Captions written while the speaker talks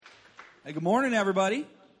Hey, good morning, everybody.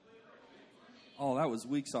 Oh, that was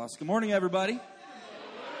weak sauce. Good morning, everybody.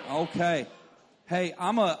 Okay. Hey,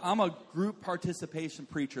 I'm a group participation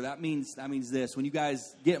preacher. That means this. When you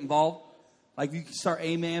guys get involved, like you can start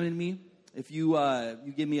amening me. If you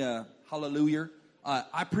give me a hallelujah,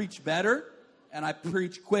 I preach better and I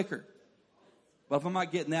preach quicker. But if I'm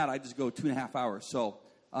not getting that, I just go 2.5 hours. So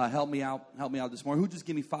help me out this morning. Who just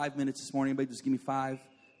give me 5 minutes this morning? Anybody just give me 5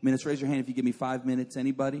 minutes? Raise your hand if you give me 5 minutes.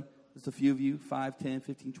 Anybody? Just a few of you. 5, 10,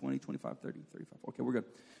 15, 20, 25, 30, 35. Okay, we're good.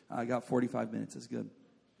 I got 45 minutes. That's good.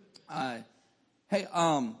 Hey,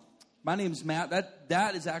 my name's Matt.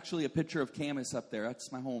 That is actually a picture of Camas up there. That's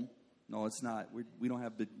my home. No, it's not. We don't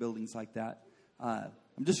have big buildings like that.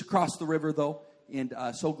 I'm just across the river, though, and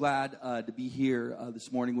so glad to be here this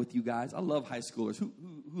morning with you guys. I love high schoolers. Who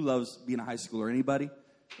loves being a high schooler? Anybody?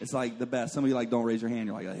 It's like the best. Some of you don't raise your hand.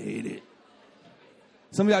 You're like, I hate it.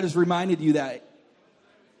 Some of you, I just reminded you that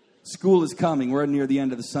school is coming. We're near the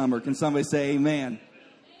end of the summer. Can somebody say amen?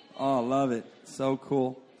 Oh, I love it. So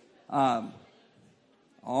cool. All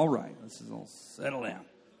right, let's just all settle down.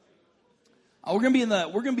 We're gonna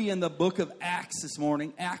be in the book of Acts this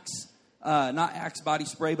morning. Acts, not Axe body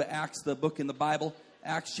spray, but Acts, the book in the Bible.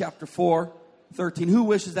 Acts chapter 4, 13. Who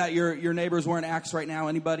wishes that your neighbor's wearing Acts right now?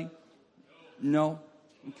 Anybody? No.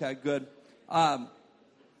 Okay, good.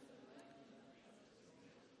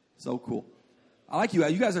 So cool. I like you.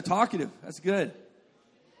 You guys are talkative. That's good.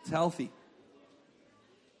 It's healthy.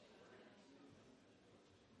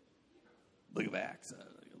 Look at Acts.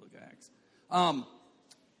 Look at Acts.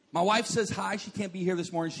 My wife says hi. She can't be here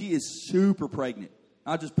this morning. She is super pregnant.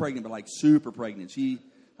 Not just pregnant, but super pregnant. She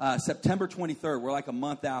September 23rd. We're a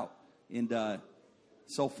month out, and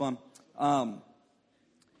so fun. And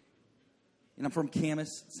I'm from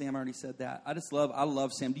Camas. Sam already said that. I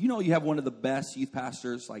love Sam. Do you know you have one of the best youth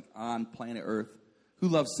pastors on planet Earth? Who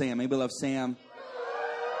loves Sam? Anybody love Sam?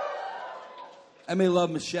 Anybody love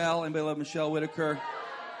Michelle? Anybody love Michelle Whitaker?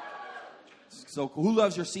 So cool. Who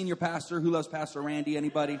loves your senior pastor? Who loves Pastor Randy?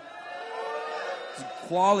 Anybody? It's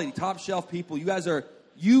quality, top shelf people. You guys are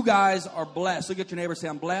blessed. Look at your neighbor. Say,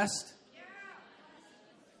 I'm blessed.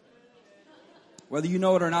 Whether you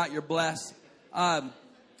know it or not, you're blessed. I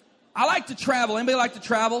like to travel. Anybody like to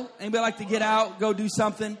travel? Anybody like to get out, go do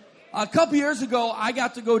something? A couple years ago, I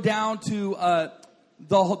got to go down to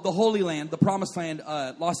the Holy Land, the Promised Land,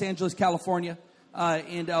 Los Angeles, California,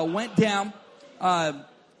 and went down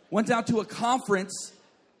to a conference.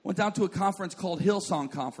 Went down to a conference called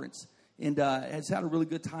Hillsong Conference, and has had a really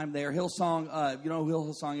good time there. Hillsong, you know who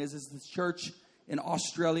Hillsong is? It's this church in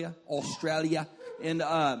Australia, and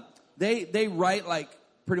they write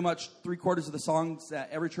pretty much 3/4 of the songs that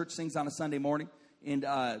every church sings on a Sunday morning, and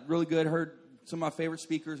really good. Heard some of my favorite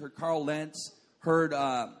speakers. Heard Carl Lentz. Heard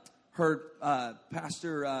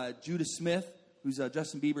Pastor Judah Smith, who's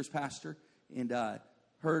Justin Bieber's pastor, and got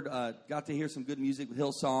to hear some good music with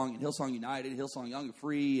Hillsong and Hillsong United, Hillsong Young and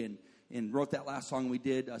Free, and wrote that last song we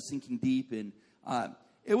did, Sinking Deep, and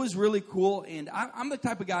it was really cool. And I'm the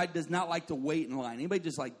type of guy that does not like to wait in line. Anybody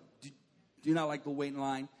just do not like to wait in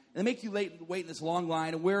line? And they make you wait in this long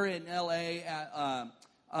line. And we're in L.A. at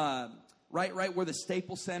right where the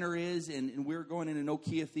Staples Center is, and we're going in an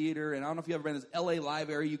Nokia Theater. And I don't know if you've ever been to this L.A. Live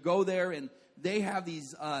area. You go there, and they have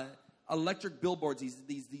these electric billboards,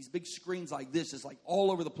 these big screens like this, just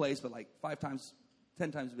all over the place, but 5 times,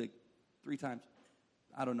 10 times big, 3 times.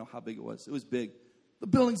 I don't know how big it was. It was big. The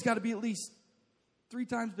building's got to be at least 3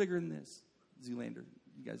 times bigger than this. Zoolander,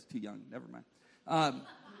 you guys are too young. Never mind.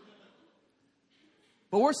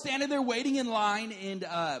 But we're standing there waiting in line, and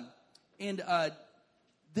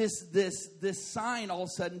this sign all of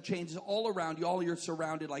a sudden changes all around you. All you're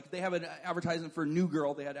surrounded. They have an advertisement for New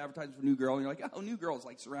Girl. They had advertising for New Girl, and you're like, oh, New Girl's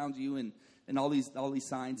surrounds you, and all these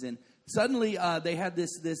signs. And suddenly they had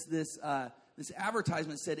this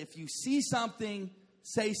advertisement said, if you see something,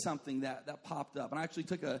 say something. That popped up, and I actually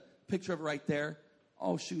took a picture of it right there.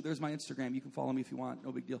 Oh shoot, there's my Instagram. You can follow me if you want.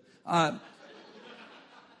 No big deal.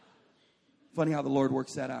 Funny how the Lord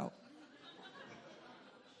works that out.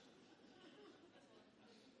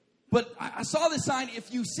 But I saw this sign,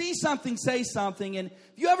 if you see something, say something. And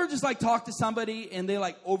if you ever just talk to somebody and they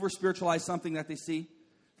over-spiritualize something that they see.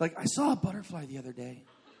 I saw a butterfly the other day.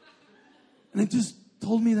 And it just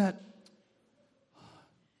told me that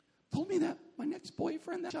my next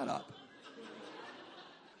boyfriend, shut up.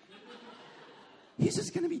 He's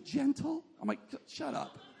just going to be gentle. I'm like, shut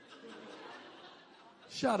up.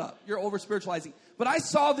 Shut up. You're over-spiritualizing. But I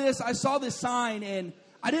saw this sign, and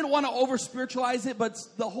I didn't want to over-spiritualize it, but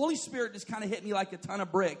the Holy Spirit just kind of hit me like a ton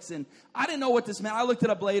of bricks. And I didn't know what this meant. I looked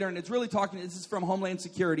it up later, and it's really this is from Homeland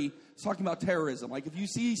Security. It's talking about terrorism. Like, if you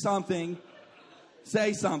see something,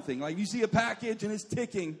 say something. Like, you see a package and it's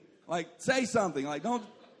ticking, like, say something. Like, don't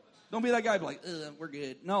be that guy, be like, we're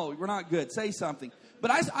good. No, we're not good. Say something.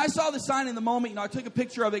 But I saw the sign in the moment. I took a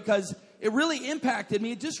picture of it because it really impacted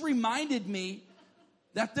me. It just reminded me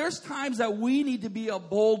that there's times that we need to be a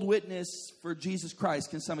bold witness for Jesus Christ.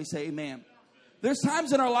 Can somebody say amen? There's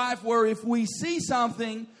times in our life where if we see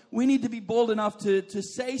something, we need to be bold enough to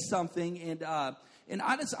say something. And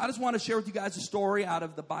I just want to share with you guys a story out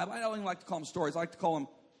of the Bible. I don't even like to call them stories. I like to call them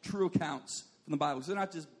true accounts from the Bible. Because they're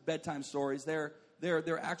not just bedtime stories. They're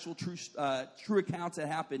actual true accounts that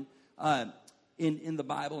happen in the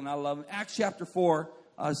Bible. And I love them. Acts chapter 4.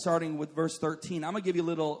 Starting with verse 13. I'm going to give you a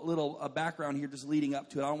little background here just leading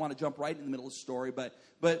up to it. I don't want to jump right in the middle of the story, but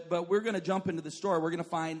we're going to jump into the story. We're going to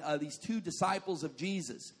find these two disciples of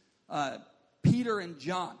Jesus, Peter and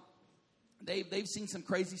John. They've seen some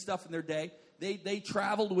crazy stuff in their day. They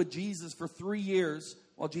traveled with Jesus for 3 years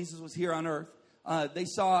while Jesus was here on earth. They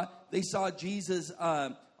saw Jesus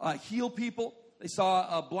heal people. They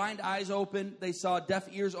saw blind eyes open. They saw deaf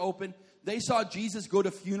ears open. They saw Jesus go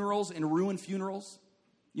to funerals and ruin funerals.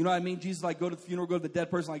 You know what I mean? Jesus, like, go to the funeral, go to the dead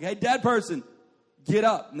person, like, hey, dead person, get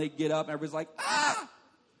up. And they get up, and everybody's like,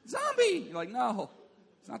 zombie. You're like, no,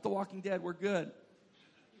 it's not The Walking Dead. We're good.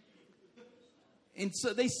 And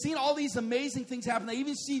so they've seen all these amazing things happen. They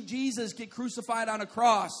even see Jesus get crucified on a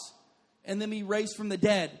cross and then be raised from the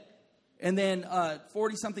dead. And then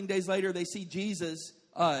 40-something days later, they see Jesus,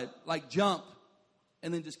 jump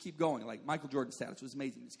and then just keep going. Like Michael Jordan status. It was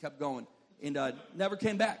amazing. He just kept going and never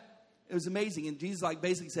came back. It was amazing. And Jesus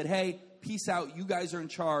basically said, hey, peace out. You guys are in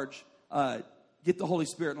charge. Get the Holy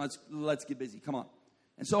Spirit and let's get busy. Come on.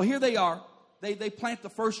 And so here they are. They plant the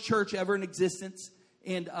first church ever in existence.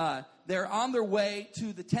 And they're on their way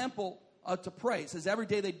to the temple to pray. It says every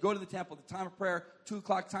day they'd go to the temple. The time of prayer, 2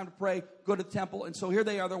 o'clock, time to pray, go to the temple. And so here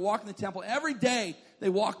they are. They're walking the temple. Every day they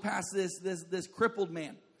walk past this crippled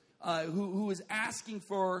man who is asking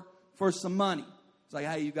for some money. It's like,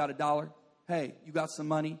 hey, you got $1? Hey, you got some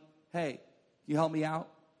money? Hey, can you help me out?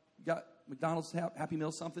 You got McDonald's Happy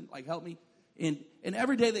Meal, something? Like, help me. And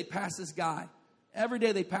every day they pass this guy. Every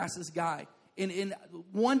day they pass this guy. And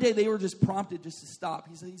one day they were just prompted just to stop.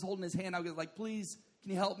 He's holding his hand out. He's like, please,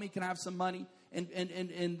 can you help me? Can I have some money? And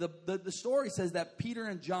the story says that Peter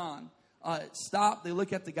and John stopped. They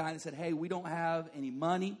look at the guy and said, hey, we don't have any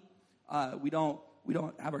money. We don't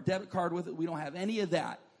have our debit card with it. We don't have any of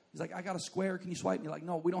that. He's like, I got a square. Can you swipe me? Like,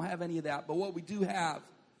 no, we don't have any of that. But what we do have,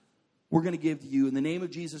 we're going to give to you. In the name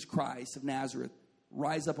of Jesus Christ of Nazareth,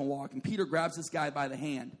 rise up and walk. And Peter grabs this guy by the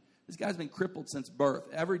hand. This guy's been crippled since birth.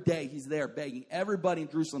 Every day he's there begging. Everybody in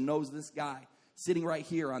Jerusalem knows this guy sitting right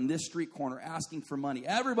here on this street corner asking for money.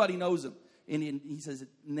 Everybody knows him. And he says, in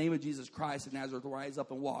the name of Jesus Christ of Nazareth, rise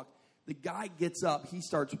up and walk. The guy gets up. He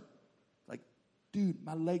starts like, dude,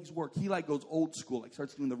 my legs work. He like goes old school, like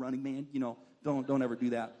starts doing the Running Man. You know, don't ever do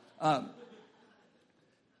that.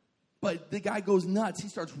 But the guy goes nuts. He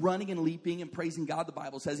starts running and leaping and praising God, the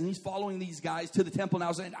Bible says. And he's following these guys to the temple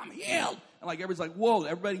now saying, I'm healed. And like everybody's like, whoa.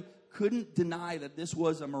 Everybody couldn't deny that this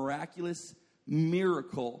was a miraculous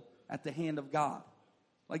miracle at the hand of God.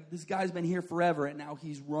 Like, this guy's been here forever, and now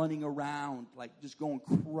he's running around, like, just going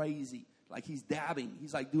crazy. Like, he's dabbing.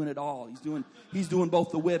 He's, like, doing it all. He's doing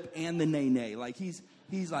both the whip and the nay-nay. Like, he's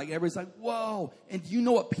like, everybody's like, whoa. And do you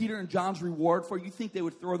know what Peter and John's reward for? You think they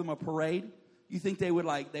would throw them a parade? You think they would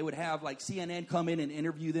have like CNN come in and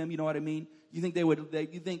interview them? You know what I mean? You think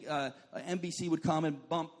NBC would come and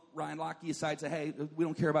bump Ryan Lochte aside and say, hey, we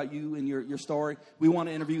don't care about you and your story. We want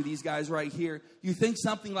to interview these guys right here. You think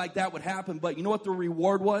something like that would happen, but you know what the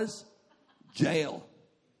reward was? Jail.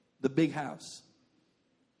 The big house.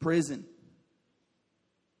 Prison.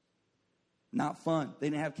 Not fun. They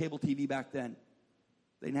didn't have cable TV back then.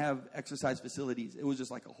 They didn't have exercise facilities. It was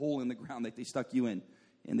just like a hole in the ground that they stuck you in.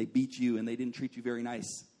 And they beat you, and they didn't treat you very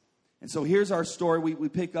nice. And so here's our story. We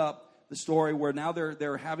pick up the story where now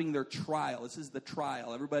they're having their trial. This is the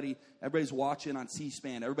trial. Everybody's watching on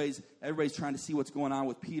C-SPAN. Everybody's trying to see what's going on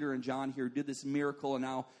with Peter and John here. Did this miracle, and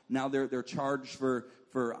now they're charged for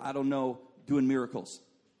I don't know, doing miracles.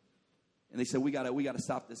 And they said, we got to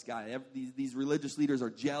stop this guy. These religious leaders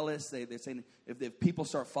are jealous. They're saying if people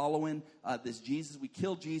start following this Jesus, we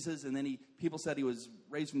killed Jesus, and then people said he was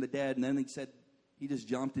raised from the dead, and then they said he just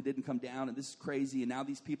jumped and didn't come down, and this is crazy. And now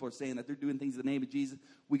these people are saying that they're doing things in the name of Jesus.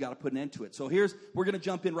 We got to put an end to it. So we're going to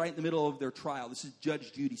jump in right in the middle of their trial. This is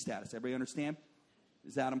Judge Judy status. Everybody understand?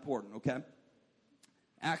 Is that important? Okay.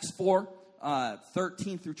 Acts 4,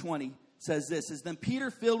 13 through 20 says this, says, then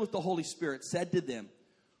Peter, filled with the Holy Spirit, said to them,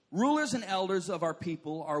 rulers and elders of our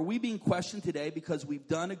people, are we being questioned today because we've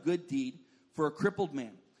done a good deed for a crippled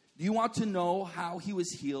man? Do you want to know how he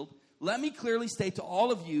was healed? Let me clearly state to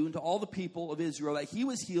all of you and to all the people of Israel that he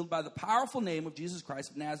was healed by the powerful name of Jesus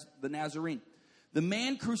Christ of the Nazarene, the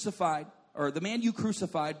man you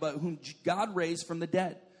crucified, but whom God raised from the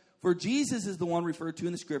dead. For Jesus is the one referred to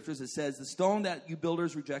in the scriptures. It says, the stone that you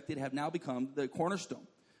builders rejected have now become the cornerstone.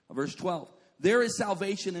 Verse 12, there is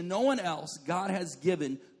salvation in no one else. God has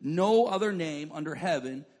given no other name under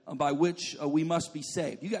heaven by which we must be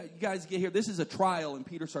saved. You guys get here. This is a trial, and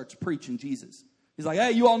Peter starts preaching Jesus. He's like,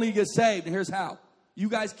 hey, you all need to get saved, and here's how. You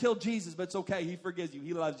guys killed Jesus, but it's okay. He forgives you.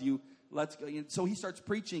 He loves you. Let's go. And so he starts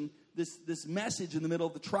preaching this message in the middle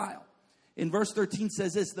of the trial. In verse 13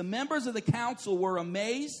 says this, the members of the council were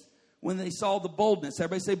amazed when they saw the boldness.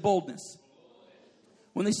 Everybody say boldness.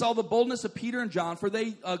 When they saw the boldness of Peter and John, for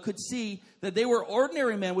they could see that they were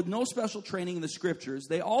ordinary men with no special training in the scriptures.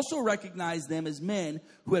 They also recognized them as men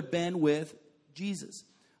who had been with Jesus.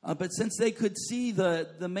 But since they could see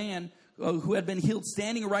the man who had been healed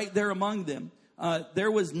standing right there among them,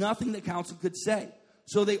 there was nothing the council could say.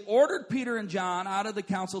 So they ordered Peter and John out of the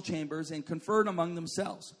council chambers and conferred among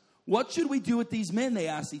themselves. What should we do with these men, they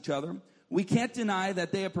asked each other. We can't deny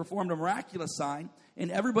that they have performed a miraculous sign,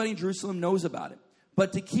 and everybody in Jerusalem knows about it.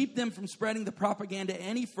 But to keep them from spreading the propaganda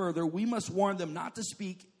any further, we must warn them not to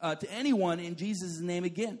speak to anyone in Jesus' name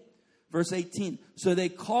again. Verse 18, so they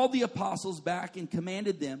called the apostles back and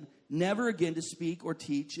commanded them never again to speak or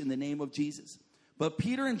teach in the name of Jesus. But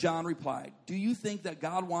Peter and John replied, do you think that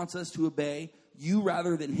God wants us to obey you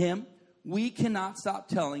rather than him? We cannot stop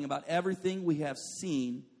telling about everything we have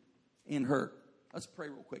seen and heard. Let's pray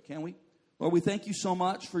real quick, can we? Lord, we thank you so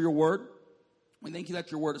much for your word. We thank you that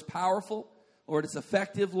your word is powerful. Lord, it's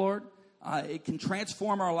effective, Lord. It can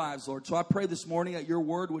transform our lives, Lord. So I pray this morning that your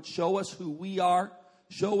word would show us who we are,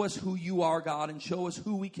 show us who you are, God, and show us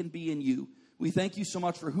who we can be in you. We thank you so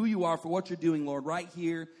much for who you are, for what you're doing, Lord, right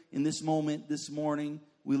here in this moment, this morning.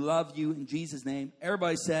 We love you in Jesus' name.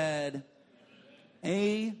 Everybody said,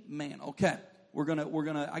 amen. Okay.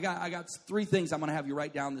 I got three things I'm going to have you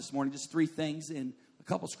write down this morning, just three things in a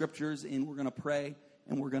couple scriptures, and we're going to pray,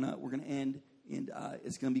 and we're going to end, and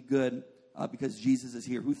it's going to be good. Because Jesus is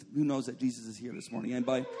here. Who knows that Jesus is here this morning?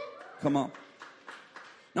 Anybody? Come on.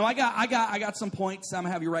 Now I got some points I'm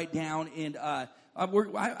gonna have you write down, and I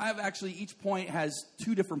have actually each point has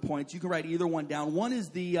two different points. You can write either one down. One is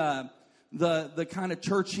the kind of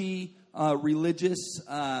churchy, religious.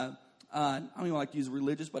 I don't even like to use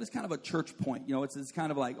religious, but it's kind of a church point. You know, it's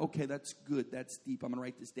kind of like, okay, that's good, that's deep. I'm gonna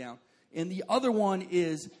write this down. And the other one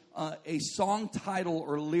is a song title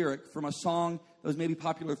or lyric from a song that was maybe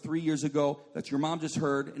popular 3 years ago that your mom just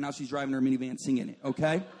heard, and now she's driving her minivan singing it,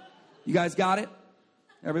 okay? You guys got it?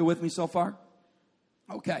 Everybody with me so far?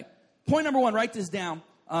 Okay. Point number one, write this down.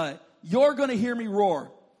 You're going to hear me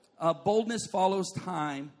roar. Boldness follows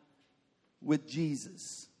time with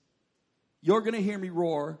Jesus. You're going to hear me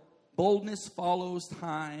roar. Boldness follows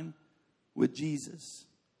time with Jesus.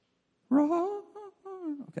 Roar.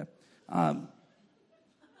 Okay.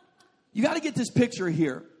 You got to get this picture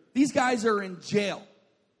here. These guys are in jail.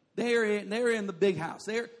 They're in the big house.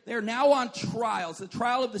 They're now on trial. It's the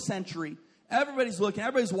trial of the century. Everybody's looking.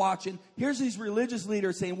 Everybody's watching. Here's these religious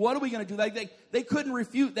leaders saying, what are we going to do? They couldn't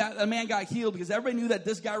refute that a man got healed because everybody knew that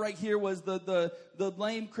this guy right here was the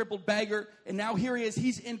lame, crippled beggar. And now here he is.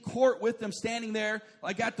 He's in court with them, standing there.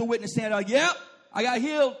 Like, got the witness standing like, yep, I got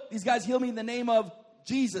healed. These guys healed me in the name of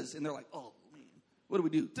Jesus. And they're like, oh, man, what do we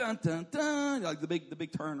do? Dun, dun, dun. Like the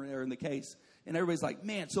big turn there in the case. And everybody's like,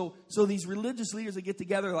 man, so these religious leaders that get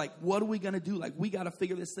together, like, what are we going to do? Like, we got to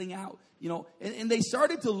figure this thing out, you know. And they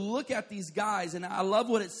started to look at these guys, and I love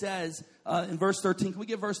what it says in verse 13. Can we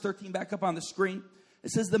get verse 13 back up on the screen?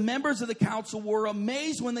 It says, the members of the council were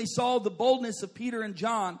amazed when they saw the boldness of Peter and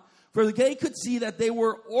John, for they could see that they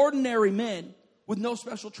were ordinary men with no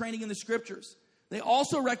special training in the scriptures. They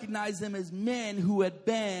also recognized them as men who had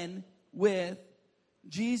been with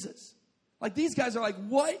Jesus. Like, these guys are like,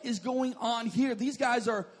 what is going on here? These guys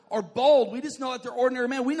are bold. We just know that they're ordinary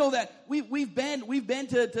men. We know that we've been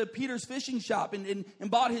to Peter's fishing shop and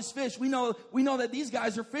bought his fish. We know that these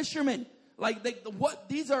guys are fishermen. Like, they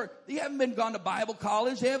haven't gone to Bible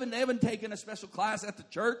college. They haven't taken a special class at the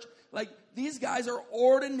church. Like, these guys are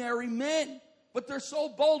ordinary men. But they're so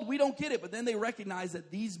bold, we don't get it. But then they recognize that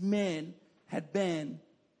these men had been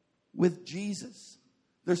with Jesus.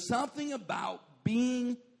 There's something about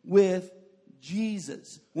being with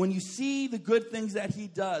Jesus, when you see the good things that he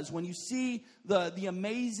does, when you see the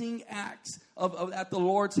amazing acts at the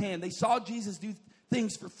Lord's hand, they saw Jesus do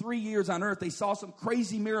things for 3 years on earth. They saw some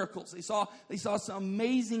crazy miracles. They saw some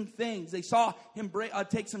amazing things. They saw him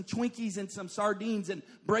take some Twinkies and some sardines and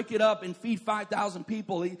break it up and feed 5,000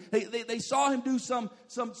 people. They saw him do some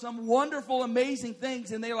wonderful, amazing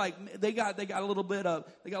things, and they got a little bit of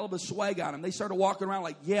swag on him. They started walking around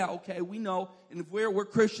like, yeah, okay, we know, and if we're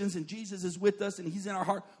Christians and Jesus is with us and he's in our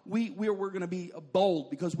heart, we're going to be bold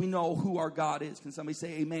because we know who our God is. Can somebody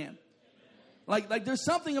say amen? Like there's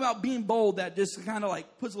something about being bold that just kind of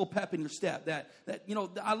like puts a little pep in your step. That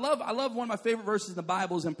I love one of my favorite verses in the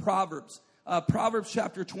Bible is in Proverbs. Proverbs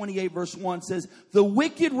chapter 28 verse 1 says, "The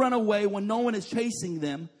wicked run away when no one is chasing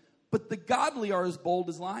them, but the godly are as bold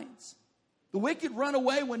as lions." The wicked run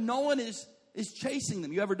away when no one is chasing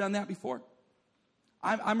them. You ever done that before?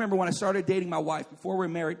 I remember when I started dating my wife, before we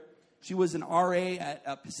were married, she was an RA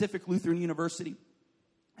at Pacific Lutheran University,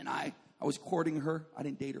 and I was courting her. I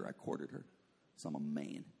didn't date her, I courted her. So I'm a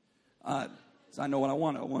man. So I know what I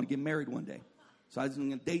want. I want to get married one day. So I was going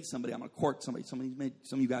to date somebody. I'm going to court somebody. Some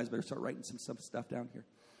of you guys better start writing some stuff down here.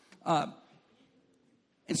 And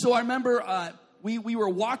so I remember we were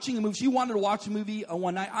watching a movie. She wanted to watch a movie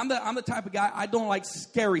one night. I'm the type of guy, I don't like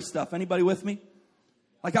scary stuff. Anybody with me?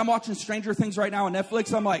 Like I'm watching Stranger Things right now on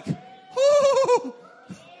Netflix. I'm like, ooh,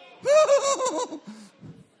 ooh.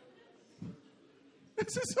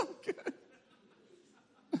 This is so good.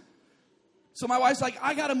 So my wife's like,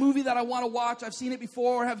 I got a movie that I want to watch. I've seen it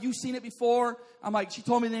before. Have you seen it before? I'm like, she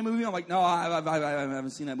told me the name of the movie. I'm like, no, I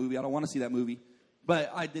haven't seen that movie. I don't want to see that movie.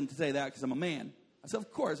 But I didn't say that because I'm a man. I said,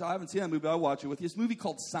 of course, I haven't seen that movie, but I'll watch it with you. It's a movie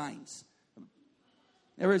called Signs.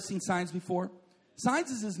 Ever seen Signs before?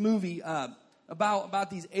 Signs is this movie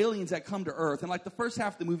about these aliens that come to Earth. And like the first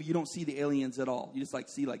half of the movie, you don't see the aliens at all. You just like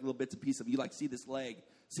see like little bits and pieces of it. You like see this leg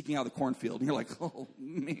sticking out of the cornfield. And you're like, oh,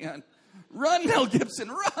 man. Run, Mel Gibson,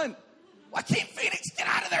 run. Joaquin Phoenix, get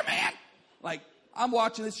out of there, man. Like, I'm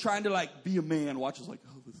watching this trying to, like, be a man. Watch is like,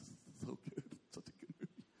 oh, this is so good. Such a good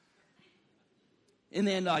movie. And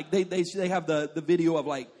then, like, they have the video of,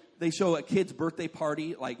 like, they show a kid's birthday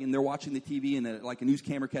party, like, and they're watching the TV, and, like, a news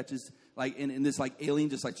camera catches, like, and this, like, alien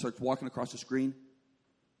just, like, starts walking across the screen.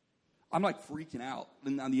 I'm, like, freaking out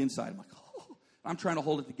on the inside. I'm like, oh. I'm trying to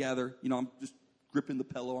hold it together. You know, I'm just gripping the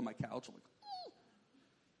pillow on my couch. I'm like,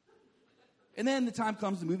 and then the time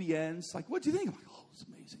comes, the movie ends. Like, what do you think? I'm like, oh, it's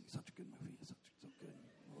amazing. Such a good movie. So good.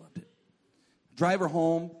 I loved it. Drive her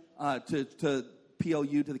home to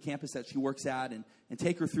PLU, to the campus that she works at, and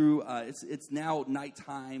take her through. It's now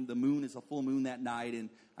nighttime. The moon is a full moon that night. And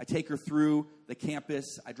I take her through the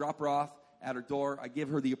campus. I drop her off at her door. I give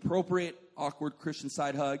her the appropriate, awkward Christian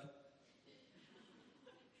side hug.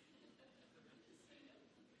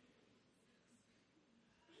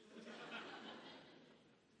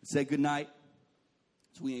 Say goodnight.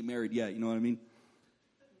 So we ain't married yet, you know what I mean?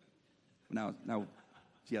 Now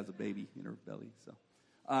she has a baby in her belly, so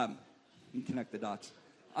you can connect the dots.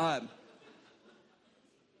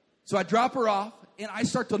 So I drop her off, and I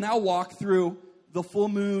start to now walk through the full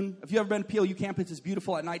moon. If you've ever been to PLU campus, it's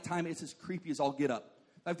beautiful at nighttime. It's as creepy as all get up.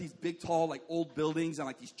 I have these big, tall, like old buildings and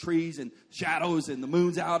like these trees and shadows, and the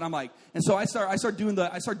moon's out. And I'm like, and so I start doing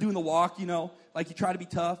the walk. You know, like you try to be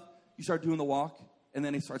tough, you start doing the walk. And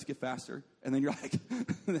then it starts to get faster. And then you're like,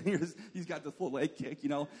 he's got the full leg kick, you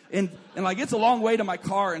know. And like, it's a long way to my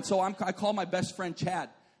car. And so I call my best friend, Chad.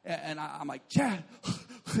 And I'm like, Chad.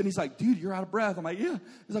 And he's like, dude, you're out of breath. I'm like, yeah.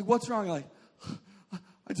 He's like, what's wrong? I'm like,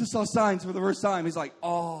 I just saw Signs for the first time. He's like,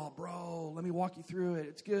 oh, bro, let me walk you through it.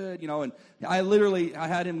 It's good, you know. And I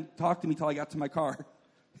had him talk to me till I got to my car.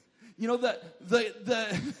 You know,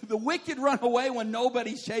 the wicked run away when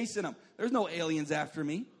nobody's chasing them. There's no aliens after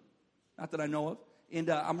me. Not that I know of. And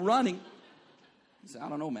I'm running. He said, I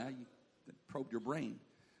don't know, man. You probed your brain.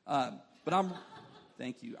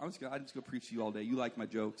 Thank you. I'm just going to preach to you all day. You like my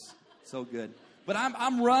jokes. So good. But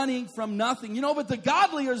I'm running from nothing. You know, but the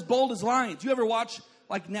godly are as bold as lions. You ever watch,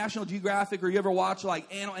 like, National Geographic, or you ever watch, like,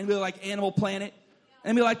 Animal Planet?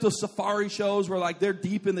 Anybody like those safari shows where, like, they're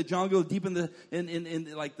deep in the jungle, deep in the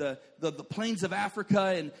plains of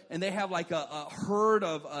Africa, and they have, like, a herd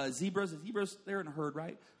of zebras. Zebras, they're in a herd,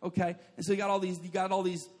 right? Okay. And so you got all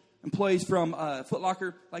these employees from Foot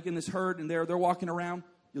Locker, like, in this herd, and they're walking around.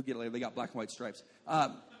 You'll get it later. They got black and white stripes.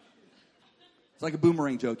 It's like a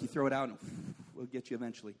boomerang joke. You throw it out, and we'll get you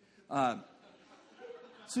eventually.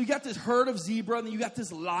 So you got this herd of zebra, and then you got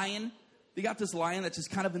this lion. They got this lion that's just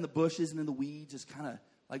kind of in the bushes and in the weeds, just kind of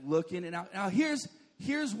like looking. And now here's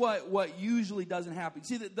what usually doesn't happen.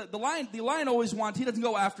 See, the lion always wants, he doesn't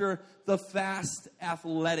go after the fast,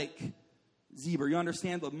 athletic zebra. You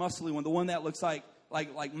understand? The muscly one, the one that looks like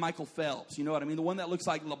Michael Phelps. You know what I mean? The one that looks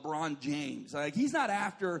like LeBron James. Like, he's not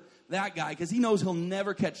after that guy because he knows he'll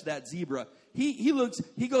never catch that zebra. He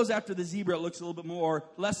goes after the zebra. It looks a little bit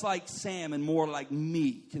less like Sam and more like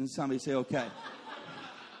me. Can somebody say okay?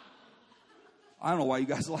 I don't know why you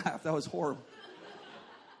guys laughed. That was horrible.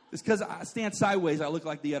 It's because I stand sideways. I look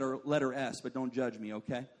like the letter S, but don't judge me,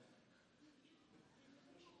 okay?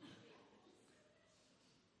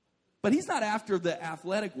 But he's not after the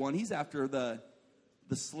athletic one. He's after the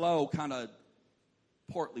slow, kind of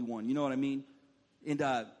portly one. You know what I mean? And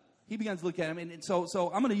he begins to look at him. And so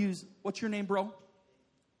I'm going to use, what's your name, bro?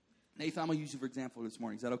 Nathan, I'm going to use you for example this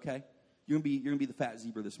morning. Is that okay? You're going to be the fat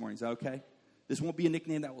zebra this morning. Is that okay? This won't be a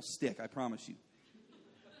nickname that will stick. I promise you.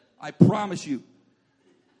 I promise you.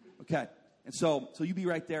 Okay. And so you be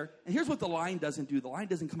right there. And here's what the lion doesn't do. The lion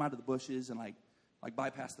doesn't come out of the bushes and like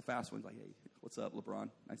bypass the fast ones. Like, hey, what's up, LeBron?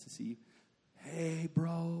 Nice to see you. Hey,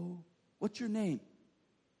 bro. What's your name?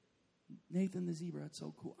 Nathan the zebra. That's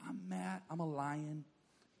so cool. I'm Matt. I'm a lion.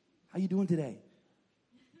 How you doing today?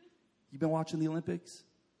 You been watching the Olympics?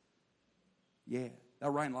 Yeah.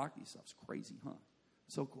 That Ryan Lochte stuff's crazy, huh?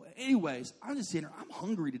 So cool. Anyways, I'm just sitting here. I'm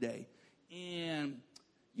hungry today. And,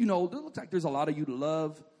 you know, it looks like there's a lot of you to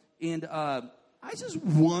love. And I was just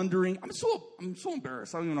wondering. I'm so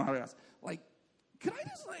embarrassed. I don't even know how to ask. Like, could I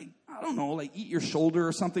just, I don't know, eat your shoulder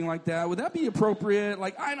or something like that? Would that be appropriate?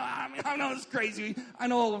 I know it's crazy. I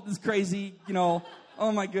know it's crazy, you know.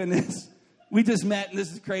 Oh, my goodness. We just met, and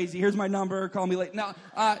this is crazy. Here's my number. Call me late. Now,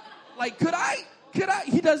 could I?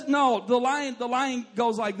 He does, no. The lion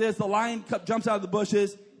goes like this. The lion jumps out of the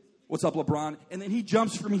bushes. What's up, LeBron? And then he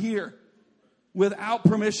jumps from here without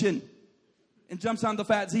permission and jumps on the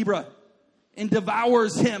fat zebra and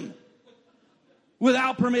devours him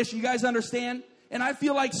without permission. You guys understand? And I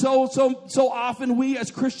feel like so often we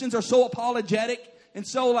as Christians are so apologetic and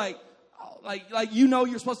so like you know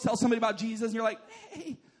you're supposed to tell somebody about Jesus and you're like,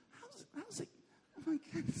 hey, how's it? Oh my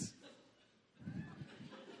goodness.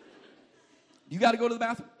 You got to go to the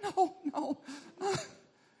bathroom? No. Do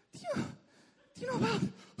you know about?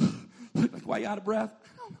 Like, why are you out of breath?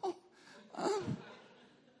 I don't know.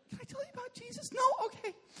 Can I tell you about Jesus? No,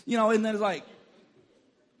 okay. You know, and then it's like.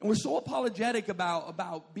 And we're so apologetic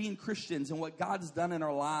about being Christians and what God's done in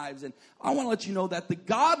our lives. And I want to let you know that the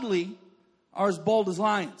godly are as bold as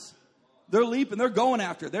lions. They're leaping. They're going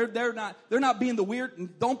after it. They're not being the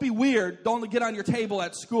weird. Don't be weird. Don't get on your table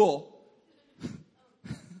at school.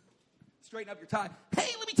 Straighten up your tie. Hey,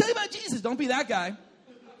 let me tell you about Jesus. Don't be that guy.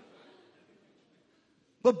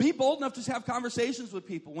 But be bold enough to have conversations with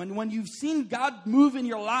people. When you've seen God move in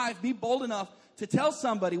your life, be bold enough to tell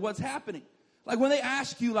somebody what's happening. Like when they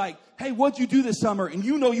ask you, hey, what'd you do this summer? And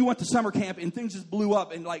you know you went to summer camp and things just blew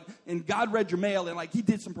up and God read your mail and he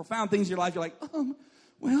did some profound things in your life. You're like,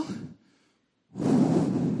 well,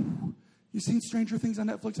 you seen Stranger Things on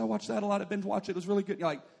Netflix? I watched that a lot. I binge watched it. It was really good. You're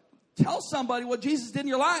like, tell somebody what Jesus did in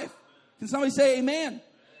your life. Can somebody say amen?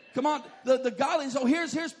 Come on, the godly. So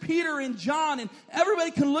here's Peter and John, and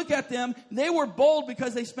everybody can look at them. They were bold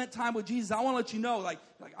because they spent time with Jesus. I want to let you know,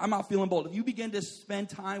 I'm not feeling bold. If you begin to spend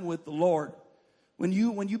time with the Lord, when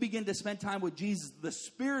you begin to spend time with Jesus, the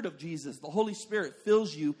Spirit of Jesus, the Holy Spirit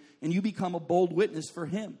fills you, and you become a bold witness for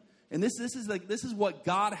Him. And this is what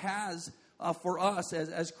God has for us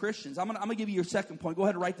as Christians. I'm gonna give you your second point. Go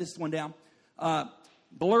ahead and write this one down.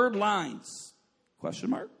 Blurred lines?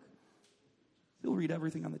 Question mark. He'll read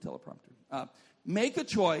everything on the teleprompter. Make a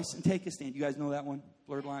choice and take a stand. You guys know that one?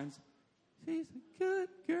 Blurred lines. She's a good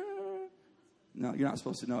girl. No, you're not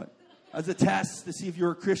supposed to know it. As a test to see if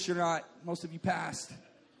you're a Christian or not. Most of you passed.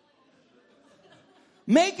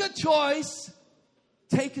 Make a choice.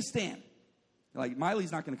 Take a stand. Like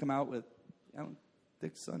Miley's not going to come out with Alan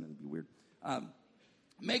Thicke's son. It'd be weird.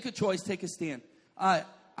 Make a choice. Take a stand. I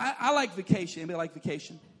like vacation. Anybody like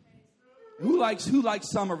vacation? Who likes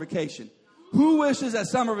summer vacation? Who wishes that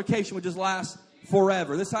summer vacation would just last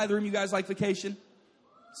forever? This side of the room, you guys like vacation?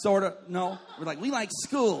 Sort of. No? We're like, we like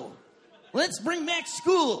school. Let's bring back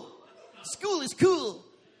school. School is cool.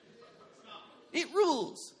 It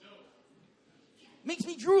rules. Makes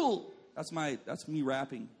me drool. That's me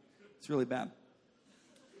rapping. It's really bad.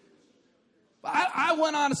 I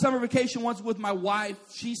went on a summer vacation once with my wife.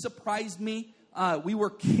 She surprised me. We were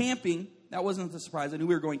camping. That wasn't the surprise. I knew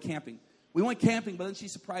we were going camping. We went camping, but then she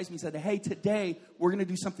surprised me and said, hey, today we're going to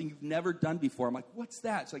do something you've never done before. I'm like, what's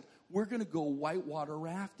that? She's like, we're going to go whitewater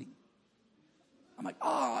rafting. I'm like,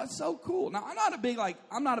 oh, that's so cool. Now, I'm not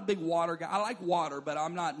a big water guy. I like water, but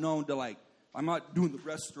I'm not known to I'm not doing the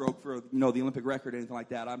breaststroke for, the Olympic record or anything like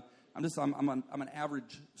that. I'm an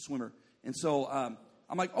average swimmer. And so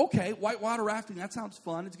I'm like, okay, whitewater rafting, that sounds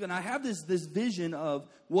fun. It's good. And I have this vision of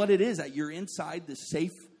what it is, that you're inside this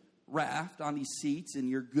safe raft on these seats, and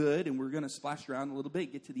you're good, and we're going to splash around a little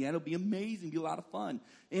bit, get to the end. It'll be amazing, be a lot of fun.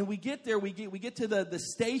 And we get there, we get to the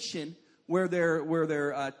station where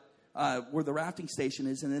the rafting station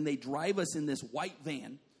is, and then they drive us in this white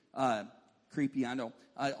van, creepy, I know,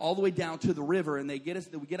 all the way down to the river, and we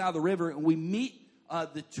get out of the river, and we meet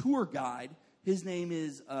the tour guide. His name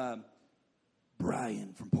is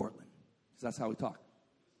Brian from Portland, because that's how we talk.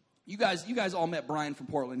 You guys all met Brian from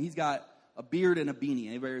Portland. He's got a beard and a beanie.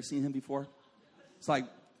 Anybody ever seen him before? It's like,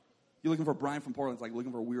 you're looking for Brian from Portland. It's like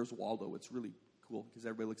looking for Where's Waldo. It's really cool because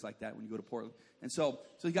everybody looks like that when you go to Portland. And so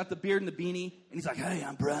he got the beard and the beanie, and he's like, hey,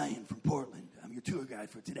 I'm Brian from Portland. I'm your tour guide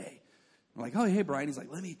for today. I'm like, oh, hey, Brian. He's like,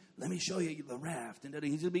 let me show you the raft. And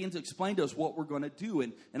he just begins to explain to us what we're going to do.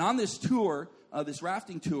 And on this tour, this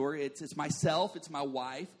rafting tour, it's myself, it's my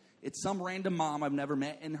wife, it's some random mom I've never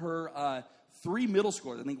met, and her 3 middle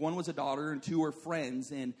schoolers. I think one was a daughter and 2 were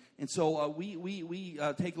friends. And so we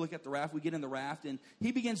take a look at the raft. We get in the raft, and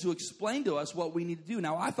he begins to explain to us what we need to do.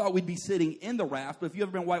 Now, I thought we'd be sitting in the raft, but if you've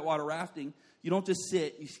ever been whitewater rafting, you don't just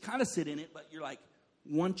sit. You kind of sit in it, but you're like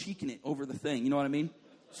one cheeking it over the thing. You know what I mean?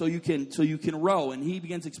 So you can row. And he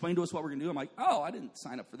begins to explain to us what we're going to do. I'm like, oh, I didn't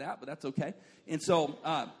sign up for that, but that's okay. And so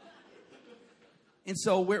he's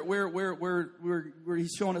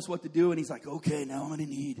showing us what to do, and he's like, okay, now I'm going to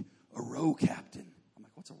need a row captain. I'm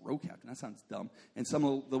like, what's a row captain? That sounds dumb. And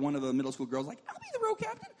one of the middle school girls like, I'll be the row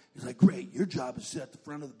captain. He's like, great, your job is to sit at the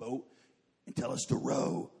front of the boat and tell us to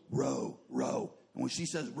row, row, row. And when she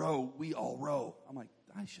says row, we all row. I'm like,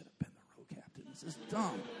 I should have been the row captain. This is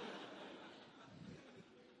dumb.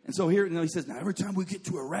 And so here, he says, now every time we get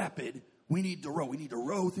to a rapid, we need to row. We need to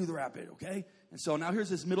row through the rapid, okay? And so now here's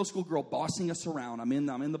this middle school girl bossing us around. I'm in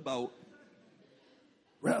the boat.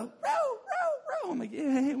 Row, row, row, row. I'm like,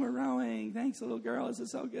 yeah, we're rowing. Thanks, little girl. This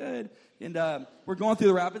is so good. And we're going through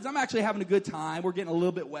the rapids. I'm actually having a good time. We're getting a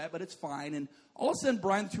little bit wet, but it's fine. And all of a sudden,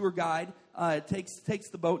 Brian, the tour guide, takes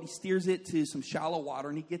the boat and he steers it to some shallow water,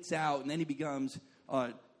 and he gets out, and then he becomes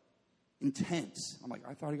intense. I'm like,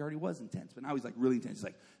 I thought he already was intense, but now he's like really intense. He's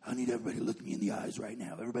like, I need everybody to look me in the eyes right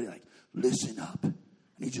now. Everybody like, listen up. I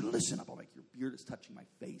need you to listen up. I'm like, your beard is touching my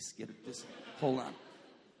face. Get it? Just hold on.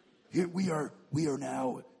 Here we are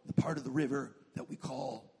now the part of the river that we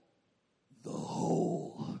call the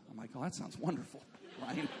hole. I'm like, oh, that sounds wonderful,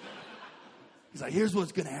 Ryan. He's like, here's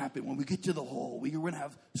what's going to happen. When we get to the hole, we're going to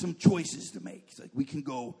have some choices to make. He's like, we can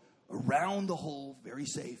go around the hole, very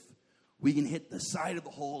safe. We can hit the side of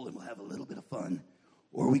the hole and we'll have a little bit of fun.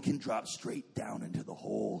 Or we can drop straight down into the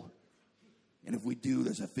hole. And if we do,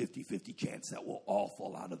 there's a 50-50 chance that we'll all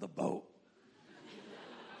fall out of the boat.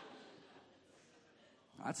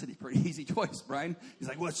 That's a pretty easy choice, Brian. He's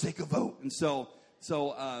like, well, let's take a vote. And so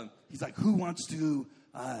he's like, who wants to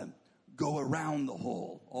go around the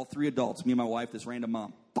hole? All 3 adults, me and my wife, this random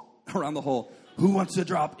mom, around the hole. Who wants to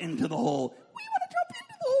drop into the hole? We want to drop into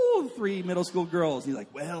the hole. 3 middle school girls. He's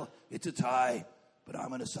like, well, it's a tie, but I'm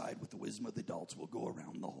going to side with the wisdom of the adults. We'll go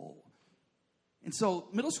around the hole. And so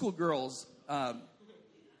middle school girls,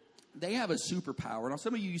 they have a superpower. Now,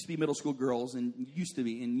 some of you used to be middle school girls, and used to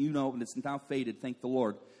be, and you know, and it's now faded, thank the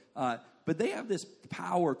Lord. But they have this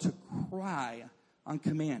power to cry on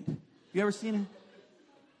command. You ever seen it?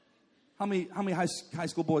 How many high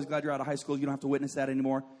school boys, glad you're out of high school, you don't have to witness that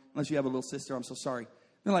anymore, unless you have a little sister, I'm so sorry.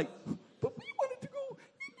 They're like, but we wanted to go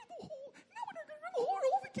into the hole, now we're not going to go in the hole, our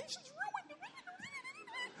whole vacation's ruined.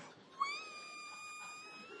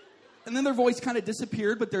 And then their voice kind of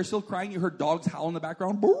disappeared, but they're still crying. You heard dogs howl in the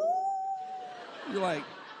background. You're like,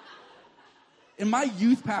 and my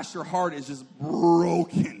youth pastor heart is just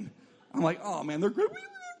broken. I'm like, oh man, they're good. Our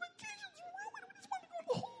vacation's ruined. We just want to go in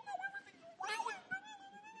the hole. Now everything's ruined.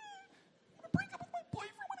 I'm going to break up with my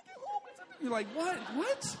boyfriend when I get home. You're like,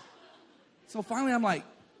 what? So finally I'm like,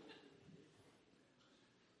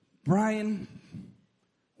 Brian,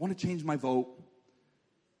 I want to change my vote.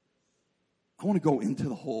 I want to go into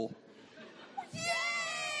the hole.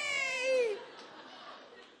 Yay!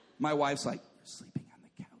 My wife's like, you're sleeping on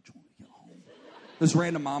the couch when we get home. This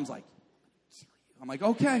random mom's like, I'm like,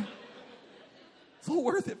 okay. It's all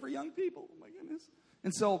worth it for young people. Oh, my goodness.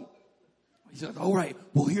 And so he's like, all right,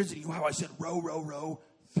 well, here's how I said row, row, row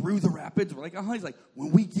through the rapids. We're like, He's like,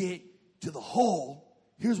 when we get to the hole,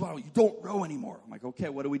 here's why you don't row anymore. I'm like, okay,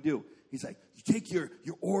 what do we do? He's like, you take your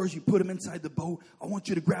oars, you put them inside the boat. I want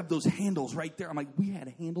you to grab those handles right there. I'm like, we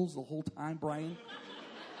had handles the whole time, Brian.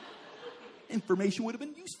 Information would have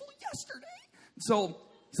been useful yesterday. So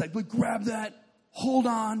he's like, but grab that, hold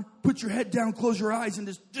on, put your head down, close your eyes,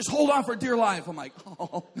 and just hold on for dear life. I'm like,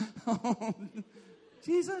 oh.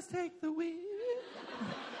 Jesus, take the wheel.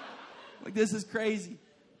 Like, this is crazy.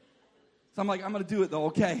 So I'm like, I'm going to do it, though,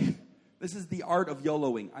 okay? This is the art of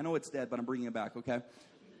YOLOing. I know it's dead, but I'm bringing it back, okay?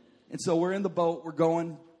 And so we're in the boat. We're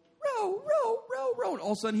going, row, row, row, row. And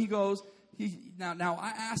all of a sudden he goes, now I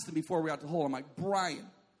asked him before we got to the hole. I'm like, Brian,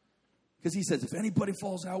 because he says, if anybody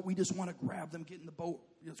falls out, we just want to grab them, get in the boat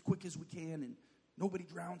as quick as we can, and nobody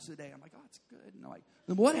drowns today. I'm like, oh, it's good. And I'm like,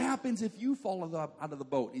 then what happens if you fall out of the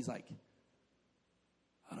boat? And he's like,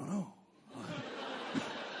 I don't know.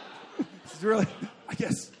 It's really, I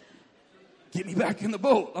guess, get me back in the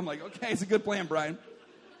boat. I'm like, okay, it's a good plan, Brian.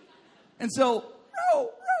 And so, row, row,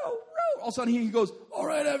 row. All of a sudden he goes, all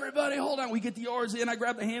right, everybody, hold on. We get the oars in. I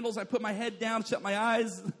grab the handles. I put my head down, shut my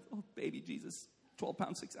eyes. Oh, baby Jesus, 12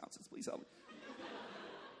 pounds, 6 ounces. Please help me.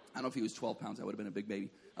 I don't know if he was 12 pounds. That would have been a big baby.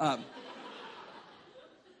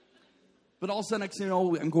 But all of a sudden, next thing you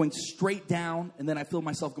know, I'm going straight down, and then I feel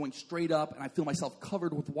myself going straight up, and I feel myself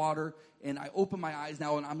covered with water, and I open my eyes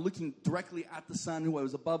now, and I'm looking directly at the sun who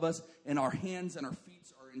was above us, and our hands and our feet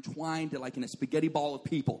are entwined like in a spaghetti ball of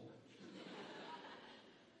people.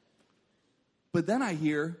 But then I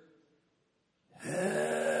hear,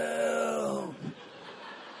 help.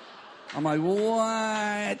 I'm like,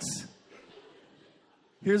 what?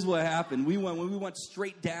 Here's what happened. When we went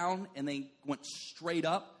straight down, and they went straight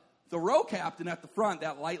up, the row captain at the front,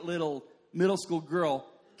 that light little middle school girl,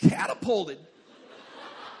 catapulted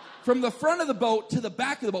from the front of the boat to the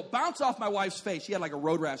back of the boat, bounced off my wife's face. She had like a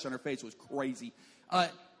road rash on her face. It was crazy.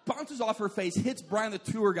 Bounces off her face, hits Brian, the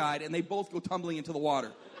tour guide, and they both go tumbling into the water.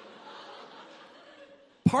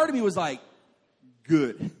 Part of me was like,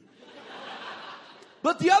 good.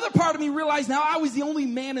 But the other part of me realized now I was the only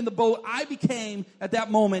man in the boat. I became, at that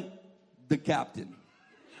moment, the captain.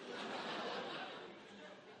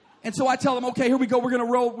 And so I tell them, okay, here we go. We're going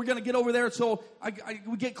to row. We're going to get over there. So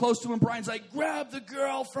we get close to him. Brian's like, grab the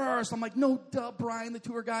girl first. I'm like, no, duh, Brian, the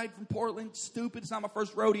tour guide from Portland. Stupid. It's not my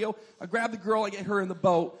first rodeo. I grab the girl. I get her in the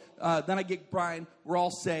boat. Then I get Brian. We're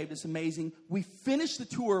all saved. It's amazing. We finish the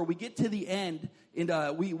tour. We get to the end.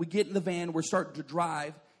 And we get in the van. We're starting to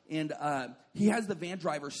drive. And he has the van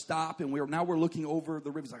driver stop, and we're looking over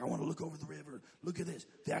the river. He's like, I want to look over the river. Look at this.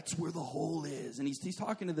 That's where the hole is. And he's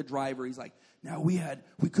talking to the driver. He's like, now we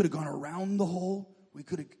could have gone around the hole. We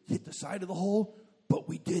could have hit the side of the hole, but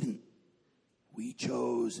we didn't. We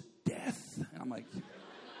chose death. And I'm like,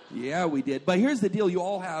 yeah, we did. But here's the deal. You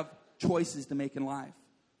all have choices to make in life.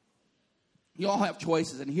 You all have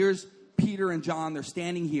choices. And here's Peter and John. They're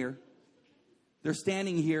standing here.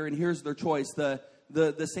 And here's their choice.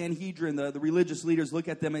 The Sanhedrin, the religious leaders look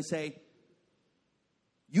at them and say,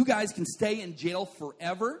 you guys can stay in jail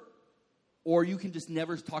forever, or you can just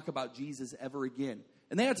never talk about Jesus ever again.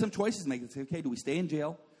 And they had some choices to make. They say, okay, do we stay in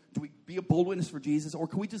jail? Do we be a bold witness for Jesus? Or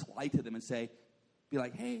can we just lie to them and be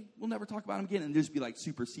like, hey, we'll never talk about him again. And just be like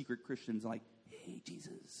super secret Christians like, hey,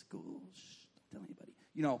 Jesus, go, shh, don't tell anybody.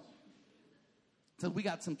 You know, so we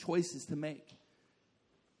got some choices to make.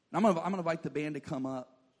 And I'm gonna invite the band to come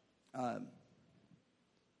up.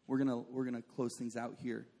 We're gonna close things out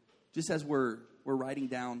here, just as we're writing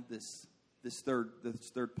down this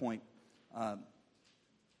third point.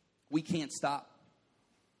 We can't stop.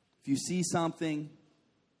 If you see something,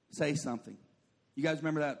 say something. You guys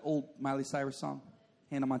remember that old Miley Cyrus song,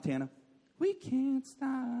 Hannah Montana? We can't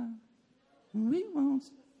stop. We won't.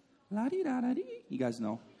 La di da da di. You guys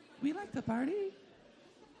know. We like to party.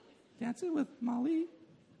 Dancing with Molly.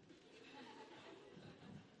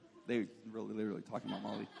 They're really talking about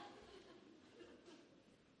Molly.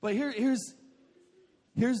 But here's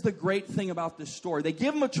the great thing about this story. They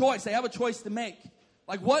give them a choice. They have a choice to make.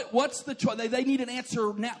 Like, what's the choice? They need an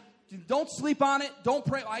answer now. Don't sleep on it. Don't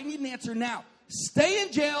pray. I need an answer now. Stay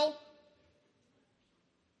in jail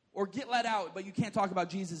or get let out, but you can't talk about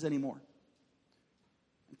Jesus anymore.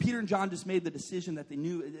 Peter and John just made the decision that they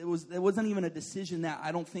knew. It wasn't even a decision that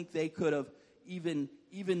I don't think they could have even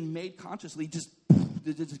made consciously. It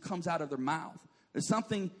just comes out of their mouth. There's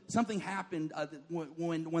something happened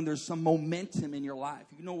when there's some momentum in your life.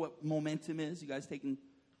 You know what momentum is? You guys taking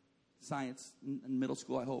science in middle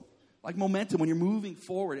school, I hope. Like momentum, when you're moving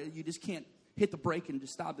forward, you just can't hit the brake and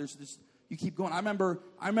just stop. You keep going. I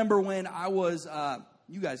remember when I was.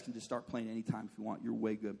 You guys can just start playing anytime if you want. You're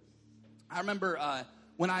way good. I remember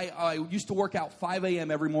when I used to work out 5 a.m.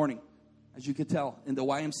 every morning, as you could tell, in the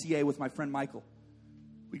YMCA with my friend Michael.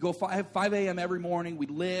 We'd go 5 a.m. every morning. We'd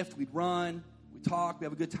lift, we'd run, we'd talk, we'd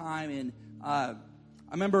have a good time. And I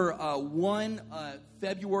remember one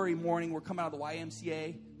February morning, we're coming out of the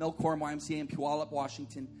YMCA, Melcorum YMCA in Puyallup,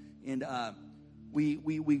 Washington. And we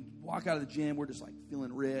walk out of the gym. We're just like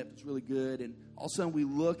feeling ripped. It's really good. And all of a sudden we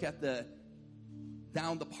look at the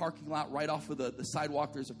down the parking lot, right off of the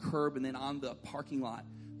sidewalk, there's a curb, and then on the parking lot,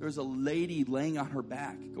 there's a lady laying on her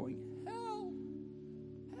back going, help,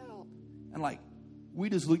 help. And like, we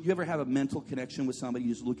just look, you ever have a mental connection with somebody?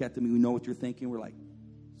 You just look at them and we know what you're thinking. We're like,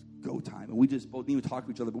 it's go time. And we just both didn't even talk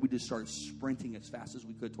to each other, but we just started sprinting as fast as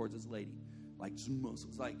we could towards this lady. Like,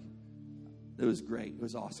 muscles. Like, it was great. It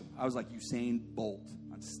was awesome. I was like Usain Bolt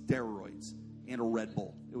on steroids and a Red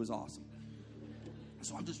Bull. It was awesome.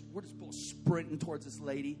 So we're just both sprinting towards this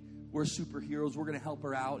lady. We're superheroes. We're going to help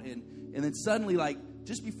her out. And then suddenly, like,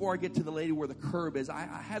 just before I get to the lady where the curb is, I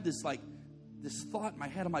had this thought in my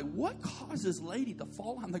head. I'm like, what caused this lady to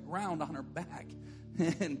fall on the ground on her back?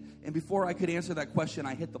 And before I could answer that question,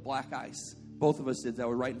 I hit the black ice. Both of us did. That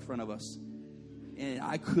were right in front of us. And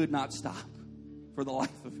I could not stop for the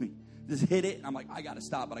life of me. Just hit it. And I'm like, I got to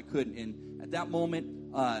stop, but I couldn't. And at that moment,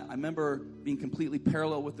 I remember being completely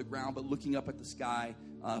parallel with the ground, but looking up at the sky,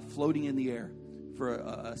 floating in the air for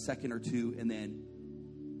a second or two, and then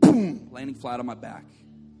boom, landing flat on my back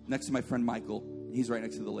next to my friend Michael. He's right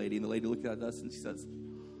next to the lady, and the lady looked at us and she says,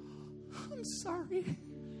 I'm sorry.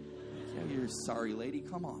 Yeah, you're sorry, lady.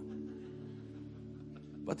 Come on.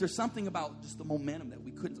 But there's something about just the momentum that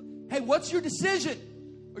we couldn't. Hey, what's your decision?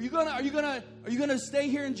 Are you gonna stay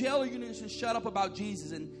here in jail, or are you gonna just shut up about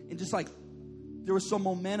Jesus? And just like there was some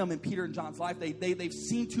momentum in Peter and John's life. They've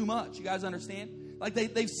seen too much. You guys understand? Like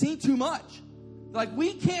they've seen too much. Like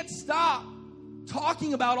we can't stop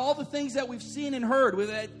talking about all the things that we've seen and heard. With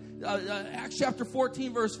Acts chapter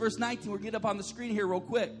 14, verse 19. We'll get up on the screen here real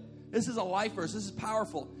quick. This is a life verse. This is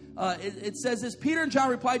powerful. It says this: Peter and John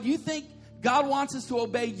replied, "Do you think God wants us to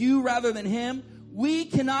obey you rather than him? We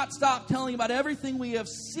cannot stop telling about everything we have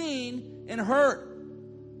seen and heard."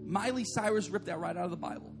 Miley Cyrus ripped that right out of the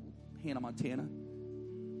Bible. Hannah Montana.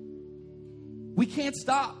 We can't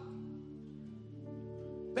stop.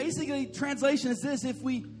 Basically, translation is this: if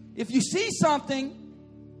you see something,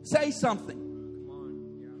 say something. Come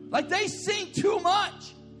on, yeah. Like they seen too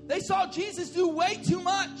much. They saw Jesus do way too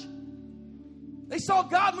much. They saw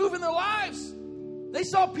God move in their lives. They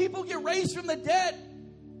saw people get raised from the dead.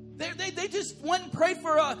 They just went and prayed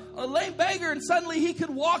for a lame beggar, and suddenly he could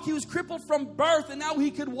walk. He was crippled from birth, and now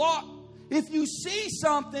he could walk. If you see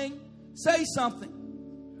something, say something.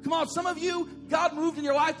 Come on, some of you, God moved in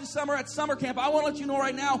your life this summer at summer camp. I want to let you know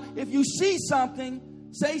right now, if you see something,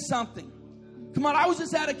 say something. Come on, I was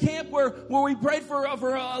just at a camp where we prayed for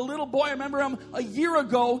a little boy. I remember him a year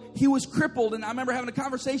ago. He was crippled, and I remember having a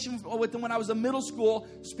conversation with him when I was a middle school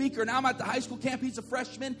speaker. Now I'm at the high school camp. He's a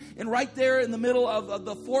freshman, and right there in the middle of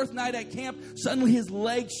the fourth night at camp, suddenly his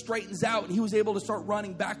leg straightens out, and he was able to start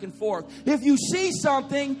running back and forth. If you see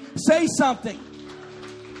something, say something.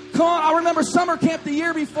 Come on, I remember summer camp the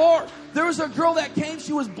year before. There was a girl that came.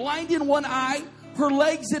 She was blind in one eye. Her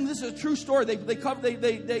legs, and this is a true story. They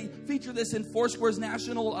feature this in Foursquare's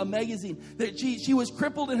national magazine. That she was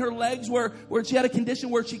crippled in her legs, where she had a condition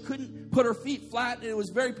where she couldn't put her feet flat, and it was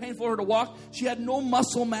very painful for her to walk. She had no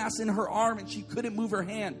muscle mass in her arm, and she couldn't move her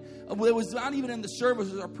hand. It was not even in the service.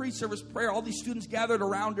 It was our pre-service prayer. All these students gathered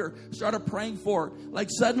around her, started praying for her. Like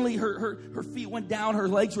suddenly her feet went down, her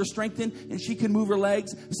legs were strengthened, and she could move her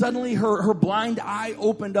legs. Suddenly her blind eye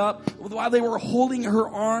opened up. While they were holding her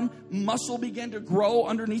arm, muscle began to grow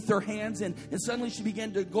underneath her hands, and suddenly she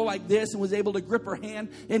began to go like this and was able to grip her hand.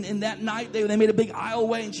 And that night they made a big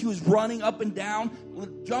aisleway, and she was running up and down,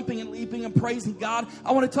 jumping and leaping and praising God.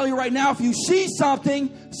 I want to tell you right now, if you see something,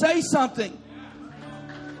 say something.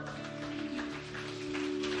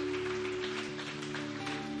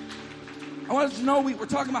 I wanted to know, we're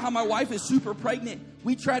talking about how my wife is super pregnant.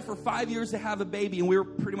 We tried for 5 years to have a baby, and we were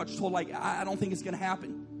pretty much told, like, I don't think it's going to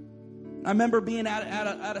happen. I remember being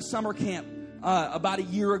at a summer camp about a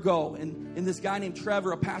year ago, and this guy named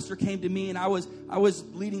Trevor, a pastor, came to me, and I was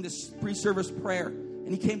leading this pre-service prayer, and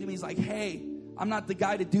he came to me. He's like, "Hey, I'm not the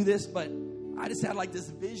guy to do this, but I just had like this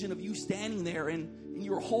vision of you standing there, and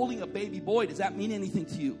you were holding a baby boy. Does that mean anything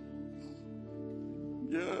to you?"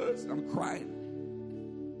 Yes. I'm crying.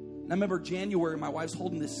 And I remember January, my wife's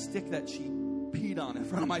holding this stick that she peed on in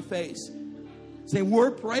front of my face, saying,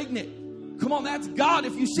 "We're pregnant." Come on, that's God.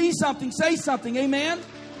 If you see something, say something. Amen.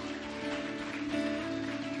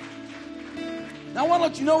 Now I want to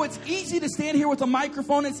let you know, it's easy to stand here with a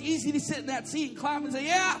microphone. It's easy to sit in that seat and clap and say,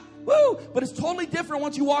 "Yeah, woo." But it's totally different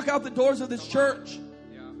once you walk out the doors of this church.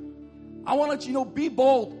 Yeah. I want to let you know, be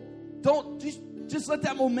bold. Don't just let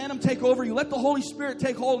that momentum take over you. Let the Holy Spirit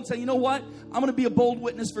take hold and say, "You know what? I'm going to be a bold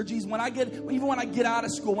witness for Jesus. Even when I get out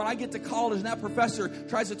of school, when I get to college and that professor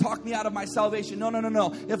tries to talk me out of my salvation,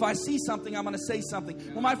 no. If I see something, I'm going to say something.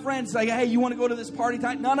 When my friends say, hey, you want to go to this party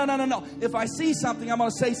tonight? No. If I see something, I'm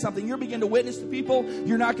going to say something. You're beginning to witness to people.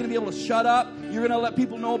 You're not going to be able to shut up. You're going to let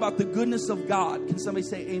people know about the goodness of God. Can somebody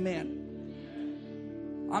say amen?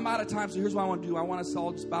 I'm out of time, so here's what I want to do. I want us to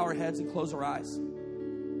all just bow our heads and close our eyes.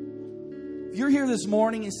 If you're here this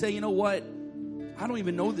morning and say, you know what? I don't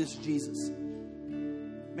even know this Jesus.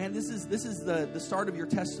 Man, this is the start of your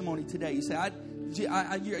testimony today. You say,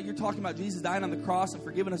 you're talking about Jesus dying on the cross and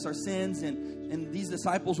forgiving us our sins, and these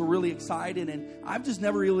disciples were really excited, and I've just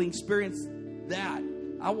never really experienced that.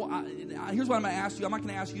 Here's what I'm going to ask you. I'm not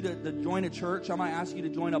going to ask you to join a church. I'm going to ask you to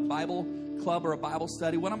join a Bible club or a Bible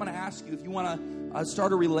study. What I'm going to ask you, if you want to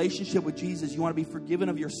start a relationship with Jesus, you want to be forgiven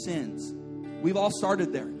of your sins. We've all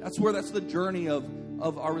started there. That's the journey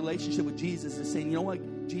of our relationship with Jesus, is saying, you know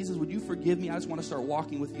what, Jesus, would you forgive me? I just want to start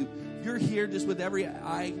walking with you. If you're here just with every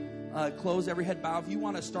eye closed, every head bowed, if you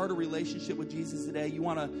want to start a relationship with Jesus today, you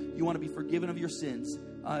want to be forgiven of your sins,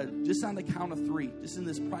 just on the count of 3, just in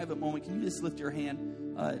this private moment, can you just lift your hand,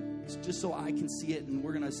 just so I can see it, and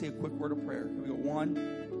we're going to say a quick word of prayer. Here we go. 1,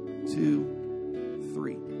 2,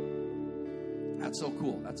 3. That's so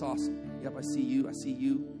cool. That's awesome. Yep, I see you. I see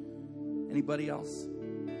you. Anybody else?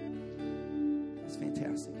 That's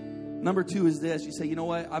fantastic. Number 2 is this. You say, you know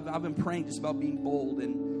what? I've been praying just about being bold,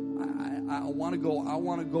 and I want to go. I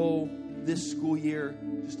want to go this school year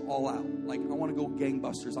just all out. Like, I want to go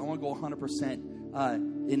gangbusters. I want to go 100%.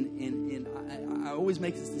 I always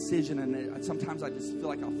make this decision, and sometimes I just feel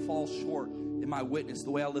like I fall short in my witness,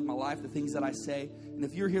 the way I live my life, the things that I say. And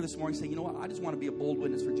if you're here this morning saying, you know what, I just want to be a bold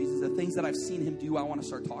witness for Jesus, the things that I've seen him do, I want to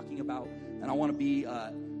start talking about, and I want to be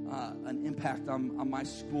an impact on my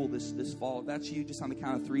school this fall. If that's you, just on the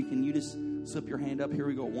count of 3, can you just slip your hand up? Here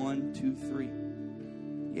we go. 1, 2, 3.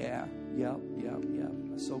 Yeah. Yep.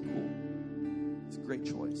 That's so cool. It's a great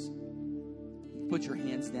choice. Put your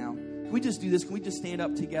hands down. Can we just do this? Can we just stand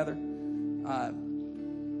up together? I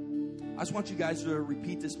just want you guys to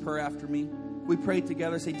repeat this prayer after me. We pray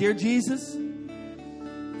together. Say, dear Jesus,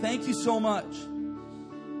 thank you so much.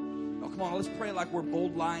 Oh, come on, let's pray like we're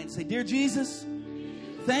bold lions. Say, dear Jesus,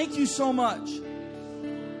 thank you so much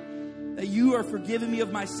that you are forgiving me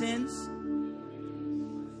of my sins,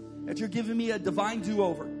 that you're giving me a divine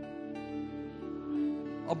do-over,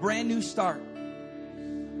 a brand new start.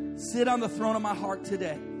 Sit on the throne of my heart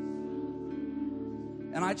today,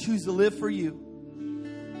 and I choose to live for you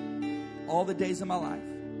all the days of my life.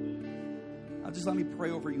 Now just let me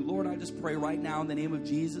pray over you. Lord, I just pray right now in the name of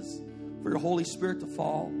Jesus for your Holy Spirit to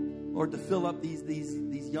fall, Lord, to fill up these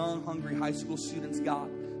young, hungry high school students,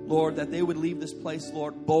 God. Lord, that they would leave this place,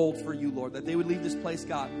 Lord, bold for you, Lord. That they would leave this place,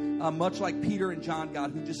 God, much like Peter and John,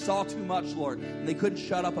 God, who just saw too much, Lord, and they couldn't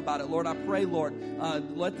shut up about it. Lord, I pray, Lord,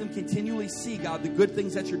 let them continually see, God, the good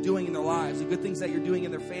things that you're doing in their lives, the good things that you're doing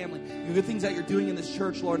in their family, the good things that you're doing in this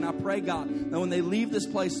church, Lord. And I pray, God, that when they leave this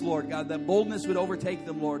place, Lord, God, that boldness would overtake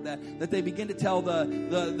them, Lord, that they begin to tell the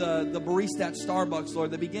barista at Starbucks,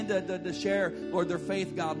 Lord. They begin to share, Lord, their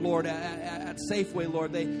faith, God, Lord, at Safeway,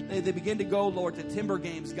 Lord. They begin to go, Lord, to Timber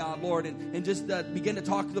Games, God, Lord, and just begin to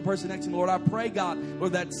talk to the person next to them, Lord. I pray, God,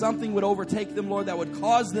 Lord, that something would overtake them, Lord, that would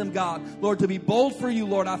cause them, God, Lord, to be bold for you,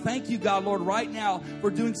 Lord. I thank you, God, Lord, right now for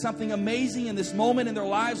doing something amazing in this moment in their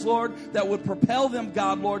lives, Lord, that would propel them,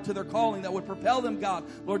 God, Lord, to their calling, that would propel them, God,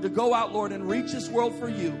 Lord, to go out, Lord, and reach this world for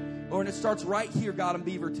you, Lord. And it starts right here, God, in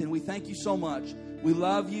Beaverton. We thank you so much. We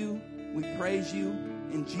love you. We praise you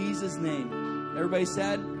in Jesus' name. Everybody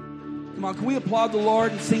said, come on, can we applaud the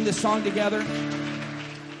Lord and sing this song together?